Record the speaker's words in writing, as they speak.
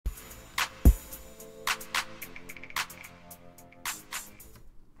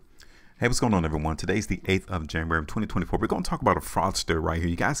Hey, what's going on, everyone? Today's the 8th of January 2024. We're going to talk about a fraudster right here.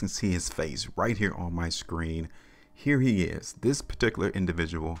 You guys can see his face right here on my screen. Here he is. This particular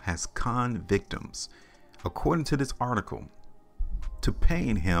individual has conned victims, according to this article, to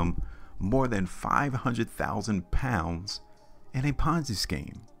paying him more than £500,000 in a Ponzi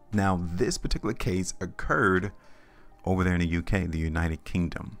scheme. Now, this particular case occurred over there in the UK, the United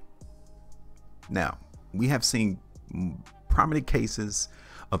Kingdom. Now, we have seen prominent cases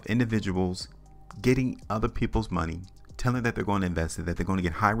of individuals getting other people's money, telling that they're going to invest it, that they're going to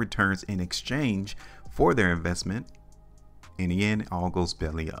get high returns in exchange for their investment. In the end, it all goes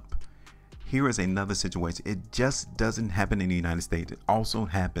belly up. Here is another situation. It just doesn't happen in the United States. It also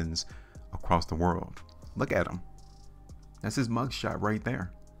happens across the world. Look at him. That's his mugshot right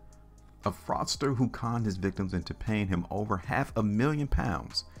there. A fraudster who conned his victims into paying him over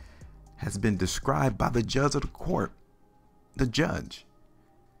 £500,000 has been described by the judge of the court,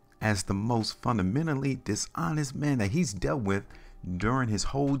 as the most fundamentally dishonest man that he's dealt with during his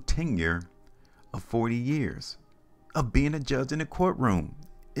whole tenure of 40 years of being a judge in a courtroom.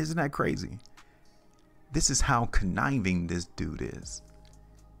 Isn't that crazy? This is how conniving this dude is.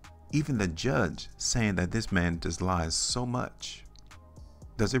 Even the judge saying that this man just lies so much.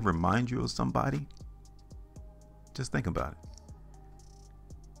 Does it remind you of somebody? Just think about it.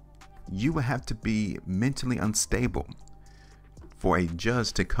 You would have to be mentally unstable for a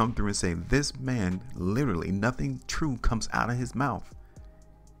judge to come through and say, this man, literally nothing true comes out of his mouth.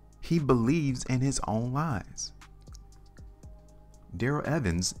 He believes in his own lies. Darryl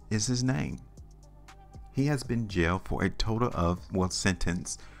Evans is his name. He has been jailed for a total of,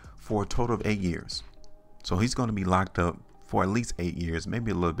 sentenced for a total of 8 years. So he's going to be locked up for at least 8 years,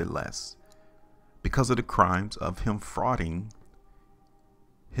 maybe a little bit less, because of the crimes of him frauding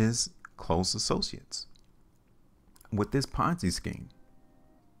his close associates with this Ponzi scheme.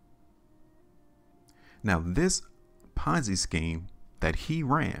 Now, this Ponzi scheme that he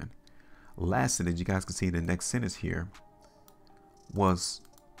ran lasted, as you guys can see in the next sentence here, was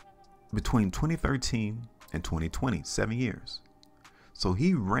between 2013 and 2020, 7 years. So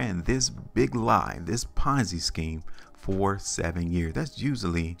he ran this big lie, this Ponzi scheme, for 7 years. That's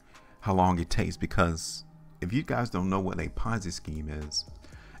usually how long it takes, because if you guys don't know what a Ponzi scheme is,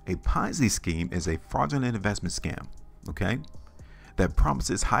 a Ponzi scheme is a fraudulent investment scam, okay, that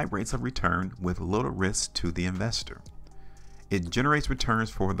promises high rates of return with little risk to the investor. It generates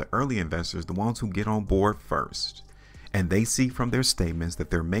returns for the early investors, the ones who get on board first, and they see from their statements that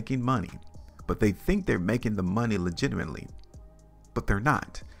they're making money, but they think they're making the money legitimately, but they're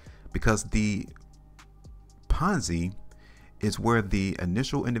not, because the Ponzi is where the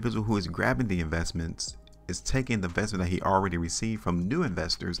initial individual who is grabbing the investments is taking the investment that he already received from new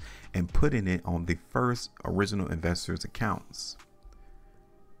investors and putting it on the first original investors' accounts.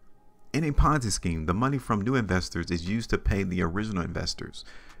 In a Ponzi scheme, the money from new investors is used to pay the original investors,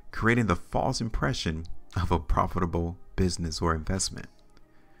 creating the false impression of a profitable business or investment.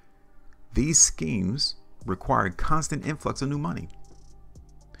 These schemes require a constant influx of new money.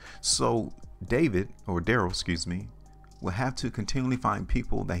 So Darryl, will have to continually find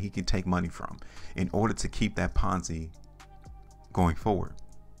people that he can take money from in order to keep that Ponzi going forward.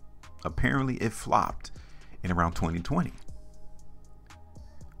 Apparently, it flopped in around 2020.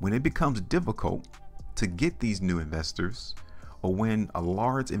 When it becomes difficult to get these new investors, or when a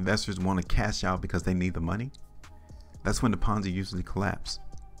large investors want to cash out because they need the money, that's when the Ponzi usually collapse.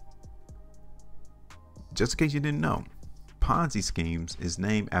 Just in case you didn't know, Ponzi schemes is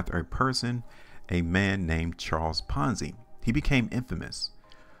named after a man named Charles Ponzi. He became infamous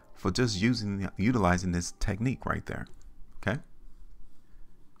for just utilizing this technique right there. Okay.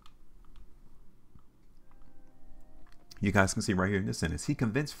 You guys can see right here in this sentence, he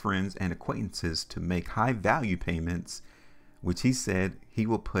convinced friends and acquaintances to make high value payments, which he said he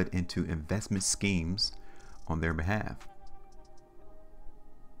will put into investment schemes on their behalf.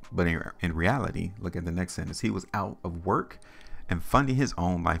 But in reality, look at the next sentence. He was out of work and funding his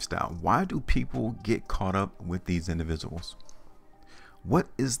own lifestyle. Why do people get caught up with these individuals? What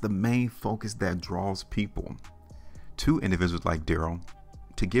is the main focus that draws people to individuals like Darryl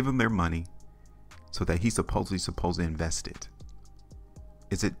to give him their money so that he's supposed to invest it?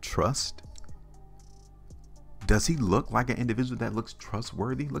 Is it trust? Does he look like an individual that looks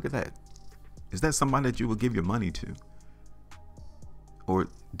trustworthy? Look at that. Is that somebody that you will give your money to? Or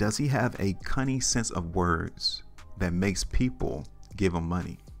does he have a cunning sense of words that makes people give him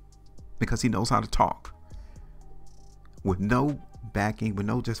money because he knows how to talk with no backing, with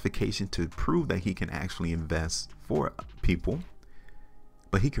no justification to prove that he can actually invest for people,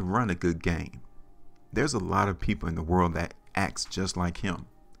 but he can run a good game? There's a lot of people in the world that acts just like him.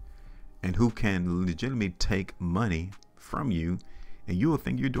 and who can legitimately take money from you, and you will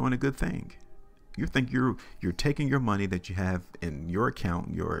think you're doing a good thing. You think you're taking your money that you have in your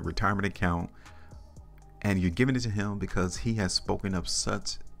account, your retirement account, and you're giving it to him because he has spoken up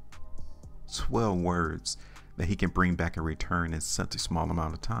such swell words that he can bring back a return in such a small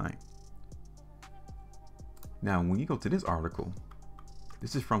amount of time. Now, when you go to this article,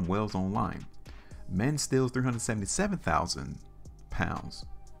 this is from Wells Online. Man steals 377,000 pounds,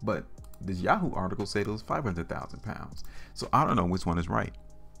 but this Yahoo article said it was 500,000 pounds. So I don't know which one is right.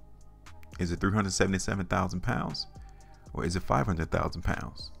 Is it 377,000 pounds or is it 500,000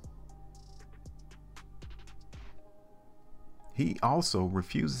 pounds? He also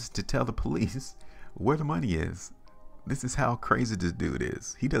refuses to tell the police where the money is. This is how crazy this dude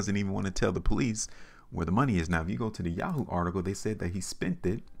is. He doesn't even want to tell the police where the money is. Now, if you go to the Yahoo article, they said that he spent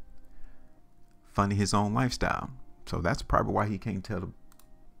it funding his own lifestyle. So that's probably why he can't tell the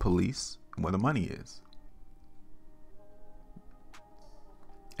police where the money is.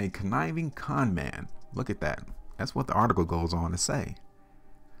 A conniving con man. Look at that. That's what the article goes on to say.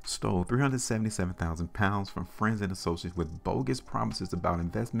 Stole 377,000 pounds from friends and associates with bogus promises about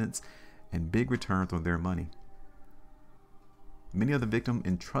investments and big returns on their money. Many of the victims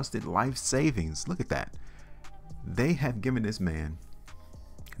entrusted life savings. Look at that. They have given this man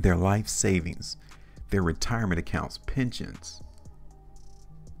their life savings, their retirement accounts, pensions,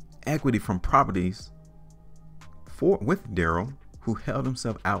 equity from properties with Darryl, who held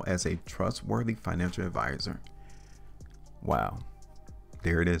himself out as a trustworthy financial advisor. Wow.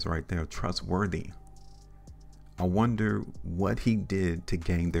 There it is right there, trustworthy. I wonder what he did to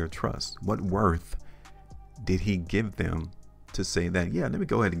gain their trust. What worth did he give them to say that, yeah, let me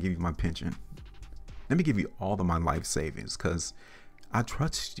go ahead and give you my pension. Let me give you all of my life savings because I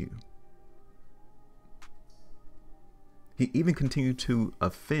trust you. He even continued to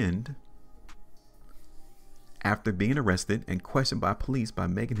offend after being arrested and questioned by police by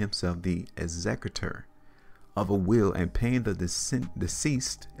making himself the executor of a will and paying the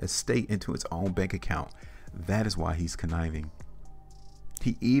deceased estate into its own bank account. That is why he's conniving.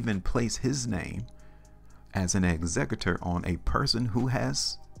 He even placed his name as an executor on a person who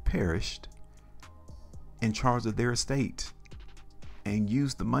has perished in charge of their estate and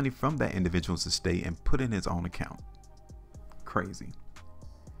used the money from that individual's estate and put it in his own account. Crazy.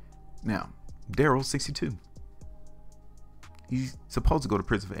 Now, Darryl, 62. He's supposed to go to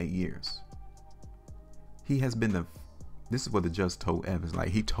prison for 8 years. He has been this is what the judge told Evans. Like,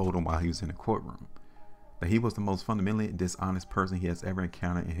 he told him while he was in the courtroom that he was the most fundamentally dishonest person he has ever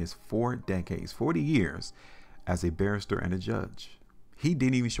encountered in his 4 decades, 40 years as a barrister and a judge. He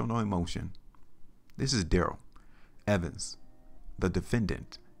didn't even show no emotion. This is Darryl Evans, the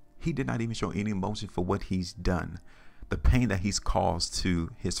defendant. He did not even show any emotion for what he's done, the pain that he's caused to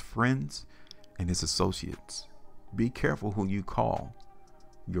his friends and his associates. Be careful who you call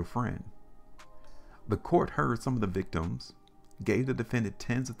your friend. The court heard some of the victims gave the defendant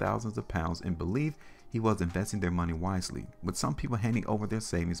tens of thousands of pounds and believed he was investing their money wisely, with some people handing over their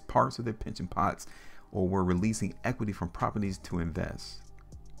savings, parts of their pension pots, or were releasing equity from properties to invest.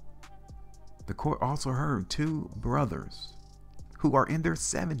 The court also heard 2 brothers who are in their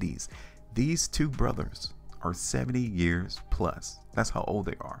 70s. These 2 brothers are 70 years plus. That's how old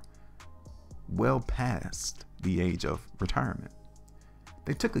they are. Well past the age of retirement.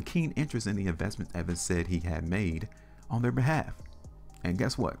 They took a keen interest in the investment Evans said he had made on their behalf. And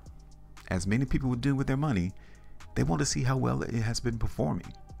guess what? As many people would do with their money, they want to see how well it has been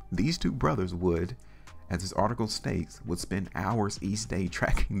performing. These 2 brothers would, as this article states, would spend hours each day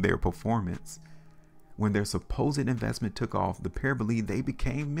tracking their performance. When their supposed investment took off, the pair believed they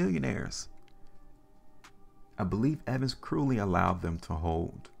became millionaires. I believe Evans cruelly allowed them to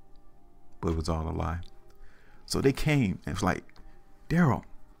hold, but it was all a lie. So they came and was like, Darryl,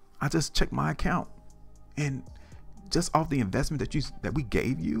 I just checked my account, and just off the investment that we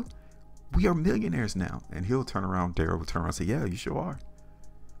gave you, we are millionaires now. And he'll turn around, Darryl will turn around and say, yeah, you sure are,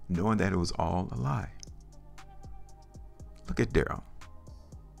 knowing that it was all a lie. Look at Darryl.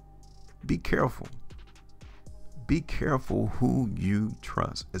 Be careful. Be careful who you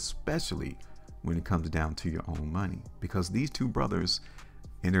trust, especially when it comes down to your own money, because these 2 brothers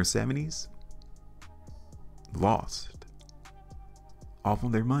in their 70s lost off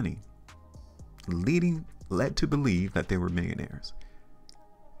of their money, led to believe that they were millionaires.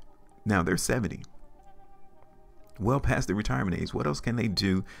 Now they're 70, well past the retirement age. What else can they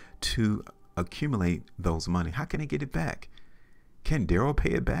do to accumulate those money? How can they get it back? Can Darryl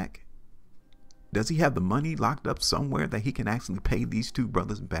pay it back? Does he have the money locked up somewhere that he can actually pay these 2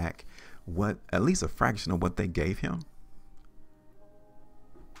 brothers back at least a fraction of what they gave him?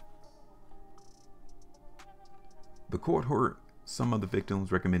 The court heard some of the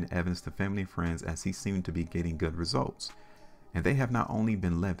victims recommend Evans to family and friends as he seemed to be getting good results, and they have not only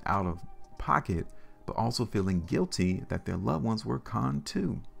been left out of pocket, but also feeling guilty that their loved ones were conned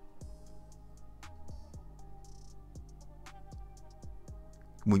too.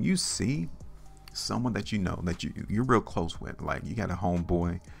 When you see someone that you know, that you're real close with, like you got a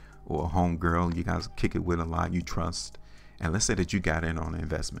homeboy or a homegirl, you guys kick it with a lot, you trust, and let's say that you got in on an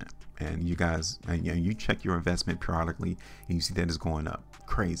investment, and you guys, and you check your investment periodically, and you see that it's going up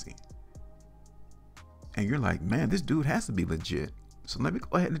crazy, and you're like, man, this dude has to be legit. So let me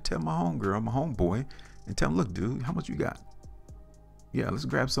go ahead and tell my homegirl, my homeboy, and tell him, look, dude, how much you got? Yeah, let's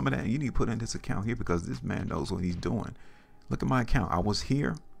grab some of that. You need to put in this account here because this man knows what he's doing. Look at my account. I was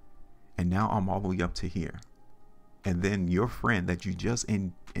here, and now I'm all the way up to here. And then your friend that you just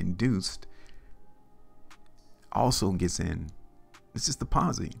induced also gets in. It's just the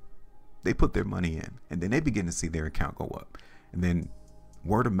Ponzi. They put their money in, and then they begin to see their account go up. And then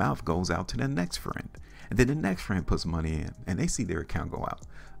word of mouth goes out to the next friend. And then the next friend puts money in, and they see their account go out.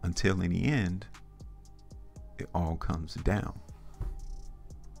 Until in the end, it all comes down.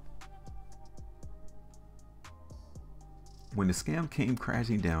 When the scam came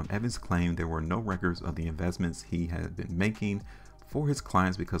crashing down, Evans claimed there were no records of the investments he had been making for his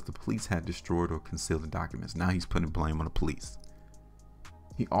clients because the police had destroyed or concealed the documents. Now he's putting blame on the police.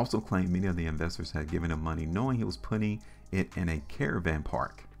 He also claimed many of the investors had given him money knowing he was putting it in a caravan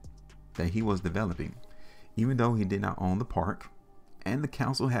park that he was developing, even though he did not own the park, and the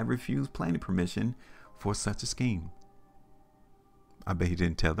council had refused planning permission for such a scheme. I bet he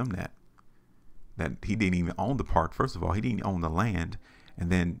didn't tell them that he didn't even own the park. First of all, he didn't own the land,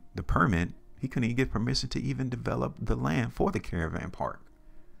 and then the permit, he couldn't even get permission to even develop the land for the caravan park.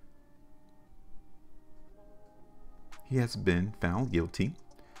 He has been found guilty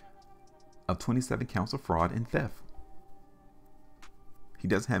of 27 counts of fraud and theft. He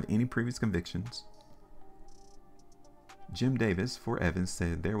doesn't have any previous convictions. Jim Davis for Evans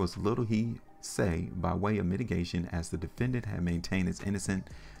said there was little he say by way of mitigation as the defendant had maintained his innocence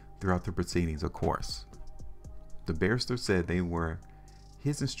throughout the proceedings. Of course, the barrister said they were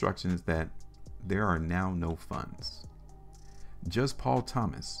his instructions that there are now no funds. Judge Paul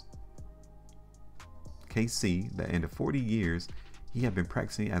Thomas, KC, that in the 40 years he had been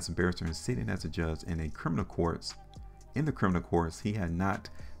practicing as a barrister and sitting as a judge in the criminal courts, he had not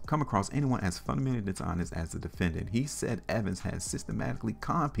come across anyone as fundamentally dishonest as the defendant. He said Evans had systematically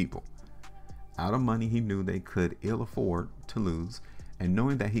conned people out of money he knew they could ill afford to lose, and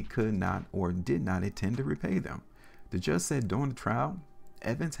knowing that he could not or did not intend to repay them. The judge said during the trial,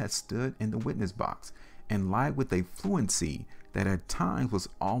 Evans had stood in the witness box and lied with a fluency that at times was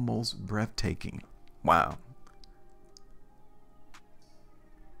almost breathtaking. Wow.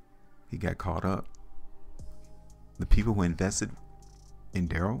 He got caught up. The people who invested in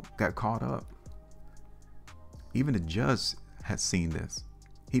Darryl got caught up. Even the judge had seen this.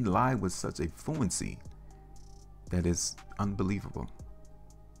 He lied with such a fluency that is unbelievable,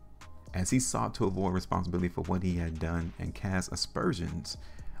 as he sought to avoid responsibility for what he had done and cast aspersions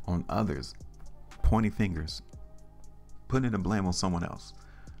on others, pointing fingers, putting the blame on someone else.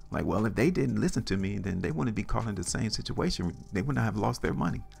 Like, well, if they didn't listen to me, then they wouldn't be caught in the same situation. They would not have lost their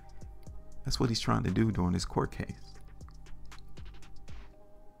money. That's what he's trying to do during this court case.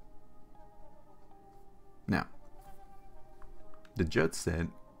 Now, the judge said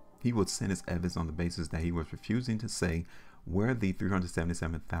he would sentence Evans on the basis that he was refusing to say where the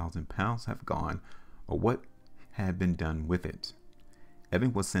 £377,000 have gone or what had been done with it.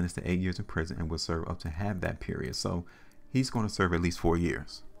 Evans was sentenced to 8 years in prison and will serve up to half that period. So he's going to serve at least 4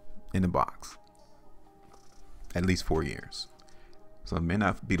 years in the box. At least 4 years. So it may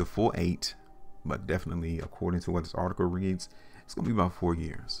not be the full 8, but definitely, according to what this article reads, it's going to be about 4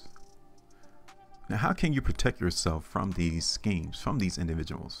 years. Now, how can you protect yourself from these schemes, from these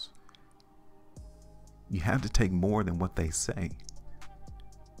individuals? You have to take more than what they say.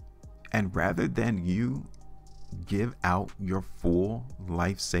 And rather than you give out your full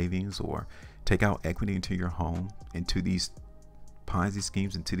life savings or take out equity into your home, into these Ponzi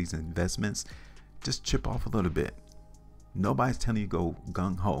schemes, into these investments, just chip off a little bit. Nobody's telling you go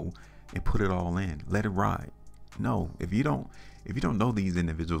gung-ho and put it all in. Let it ride. No, if you don't know these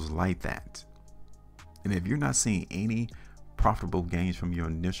individuals like that, and if you're not seeing any profitable gains from your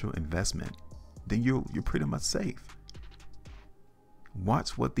initial investment, then you're pretty much safe.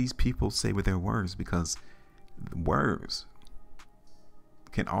 Watch what these people say with their words, because words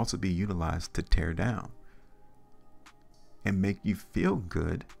can also be utilized to tear down and make you feel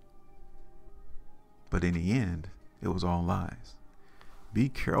good, but in the end, it was all lies. Be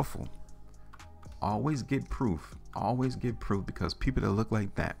careful Always get proof. Always get proof, because people that look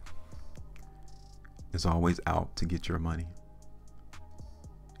like that is always out to get your money.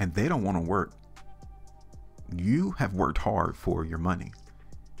 And they don't want to work. You have worked hard for your money.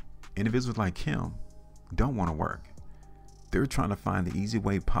 Individuals like him don't want to work. They're trying to find the easy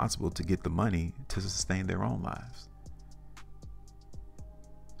way possible to get the money to sustain their own lives.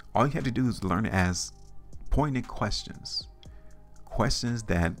 All you have to do is learn to ask pointed questions. Questions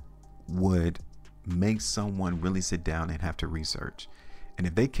that would make someone really sit down and have to research. And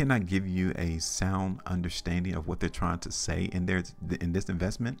if they cannot give you a sound understanding of what they're trying to say in this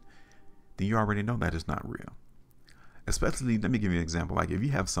investment, then you already know that it's not real. Especially, let me give you an example. Like if you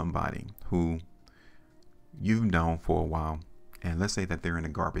have somebody who you've known for a while, and let's say that they're in the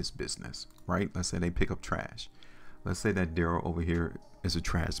garbage business, right? Let's say they pick up trash. Let's say that Darryl over here is a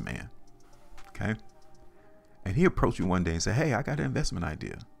trash man, okay? And he approached you one day and said, hey, I got an investment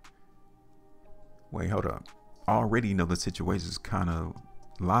idea. Wait, hold up. Already you know the situation is kind of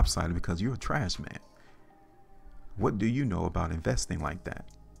lopsided because you're a trash man. What do you know about investing like that?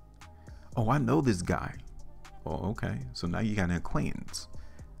 Oh, I know this guy. Oh, okay. So now you got an acquaintance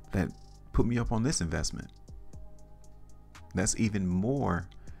that put me up on this investment. That's even more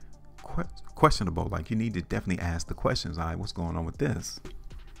questionable. Like you need to definitely ask the questions. All right, what's going on with this?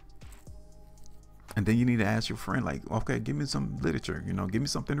 And then you need to ask your friend, like, okay, give me some literature, you know, give me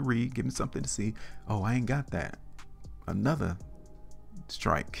something to read, give me something to see. Oh, I ain't got that. Another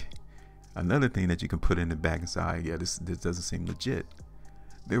strike, another thing that you can put in the back and say, oh, yeah, this doesn't seem legit.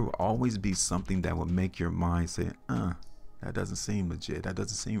 There will always be something that will make your mind say, that doesn't seem legit. That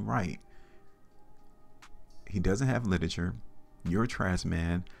doesn't seem right. He doesn't have literature. You're a trash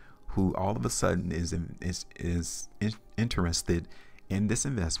man who all of a sudden is interested in this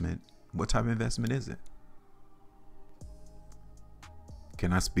investment. What type of investment is it?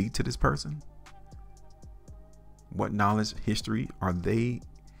 Can I speak to this person? What knowledge, history, are they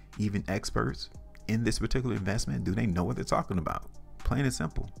even experts in this particular investment? Do they know what they're talking about? Plain and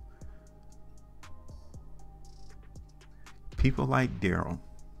simple. People like Darryl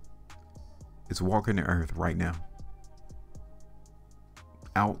is walking the earth right now,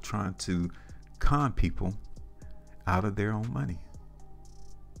 out trying to con people out of their own money.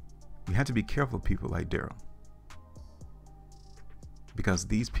 We have to be careful of people like Darryl, because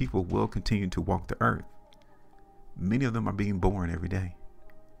these people will continue to walk the earth. Many of them are being born every day.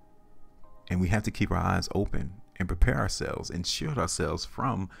 And we have to keep our eyes open and prepare ourselves and shield ourselves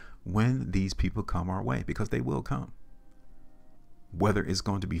from when these people come our way, because they will come. Whether it's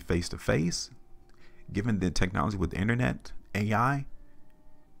going to be face to face, given the technology with the internet, AI,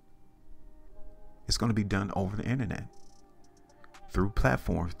 it's going to be done over the internet, through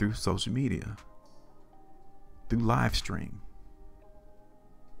platforms, through social media, through live stream.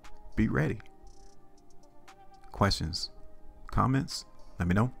 Be ready. Questions, comments, let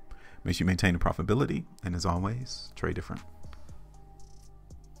me know. Make sure you maintain the profitability. And as always, trade different.